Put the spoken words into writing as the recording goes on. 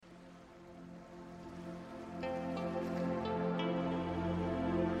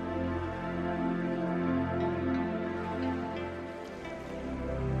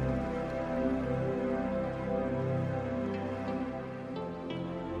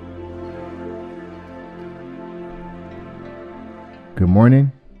Good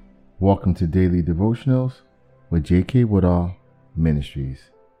morning. Welcome to Daily Devotionals with J.K. Woodall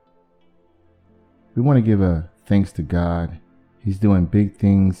Ministries. We want to give a thanks to God. He's doing big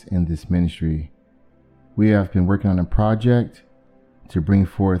things in this ministry. We have been working on a project to bring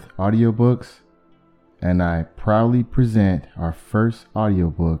forth audiobooks, and I proudly present our first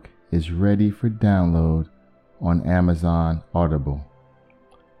audiobook is ready for download on Amazon Audible.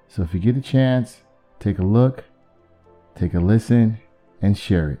 So if you get a chance, take a look, take a listen, and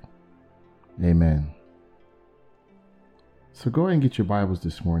share it. Amen. So go ahead and get your Bibles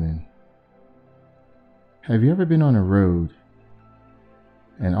this morning. Have you ever been on a road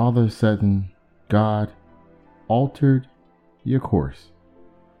and all of a sudden God altered your course?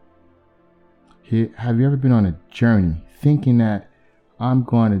 Have you ever been on a journey thinking that I'm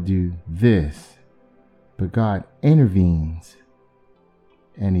going to do this, but God intervenes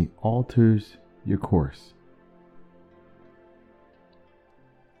and He alters your course?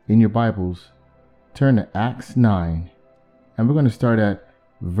 In your Bibles, turn to Acts 9, and we're going to start at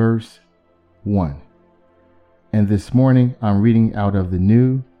verse 1. And this morning, I'm reading out of the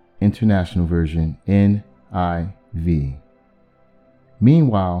New International Version, NIV.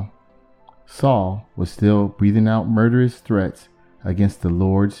 Meanwhile, Saul was still breathing out murderous threats against the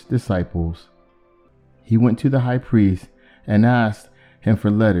Lord's disciples. He went to the high priest and asked him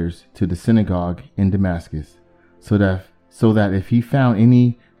for letters to the synagogue in Damascus, so that if he found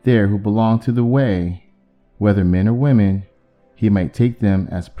any there who belonged to the way, whether men or women, he might take them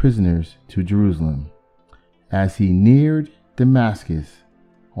as prisoners to Jerusalem. As he neared Damascus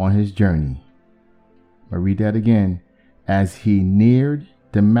on his journey. I'll read that again. As he neared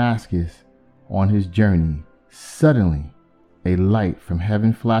Damascus on his journey, suddenly a light from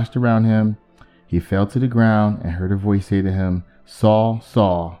heaven flashed around him. He fell to the ground and heard a voice say to him, "Saul,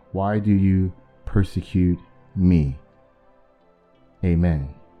 Saul, why do you persecute me?"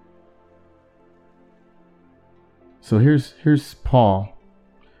 Amen. So here's Paul,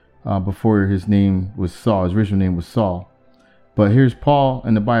 before his name was Saul. His original name was Saul. But here's Paul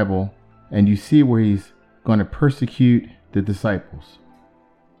in the Bible, and you see where he's going to persecute the disciples.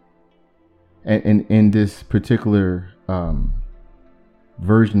 And in this particular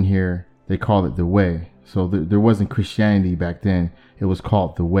version here, they call it the way. So there wasn't Christianity back then. It was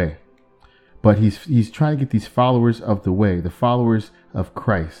called the way. But he's trying to get these followers of the way, the followers of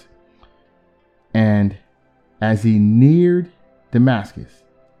Christ. And as he neared Damascus,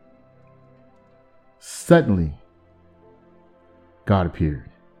 suddenly God appeared.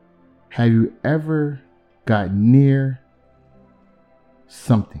 Have you ever got near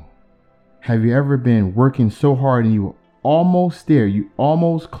something? Have you ever been working so hard and you were almost there? You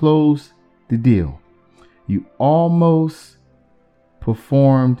almost closed the deal. You almost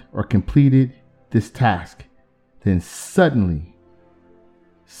performed or completed this task. Then suddenly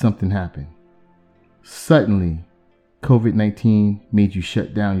something happened. Suddenly, COVID-19 made you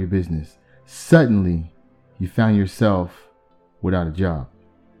shut down your business. Suddenly, you found yourself without a job.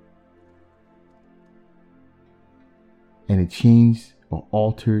 And it changed or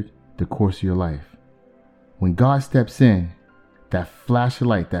altered the course of your life. When God steps in, that flash of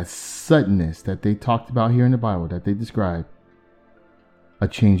light, that suddenness that they talked about here in the Bible, that they describe, will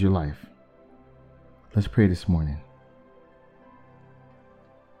change your life. Let's pray this morning.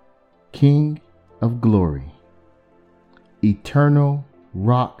 King of glory, eternal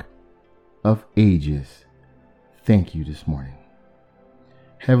rock of ages, thank you this morning.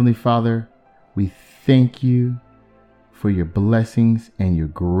 Heavenly Father, we thank you for your blessings and your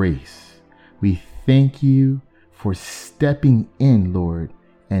grace. We thank you for stepping in, Lord,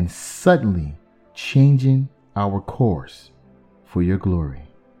 and suddenly changing our course for your glory.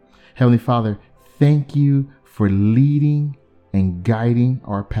 Heavenly Father, thank you for leading and guiding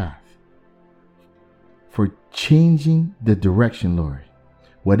our path, for changing the direction, Lord,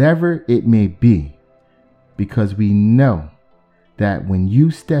 whatever it may be, because we know that when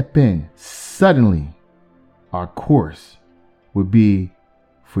you step in, suddenly our course would be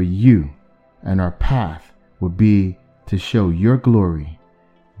for you, and our path would be to show your glory.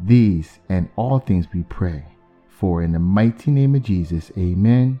 These and all things we pray for in the mighty name of Jesus.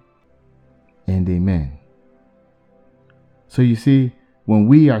 Amen and amen. So you see, when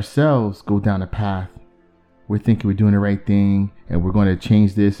we ourselves go down a path, we're thinking we're doing the right thing and we're going to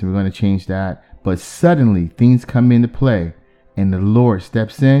change this and we're going to change that. But suddenly things come into play and the Lord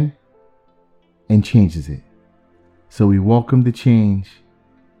steps in and changes it. So we welcome the change.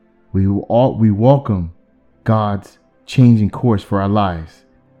 We welcome God's changing course for our lives.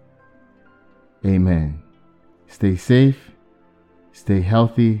 Amen. Stay safe, stay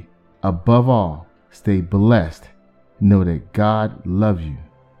healthy, above all, stay blessed, Know that God loves you.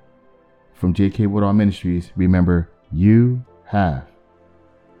 From J.K. Woodall Ministries, remember, you have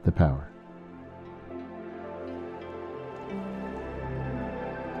the power.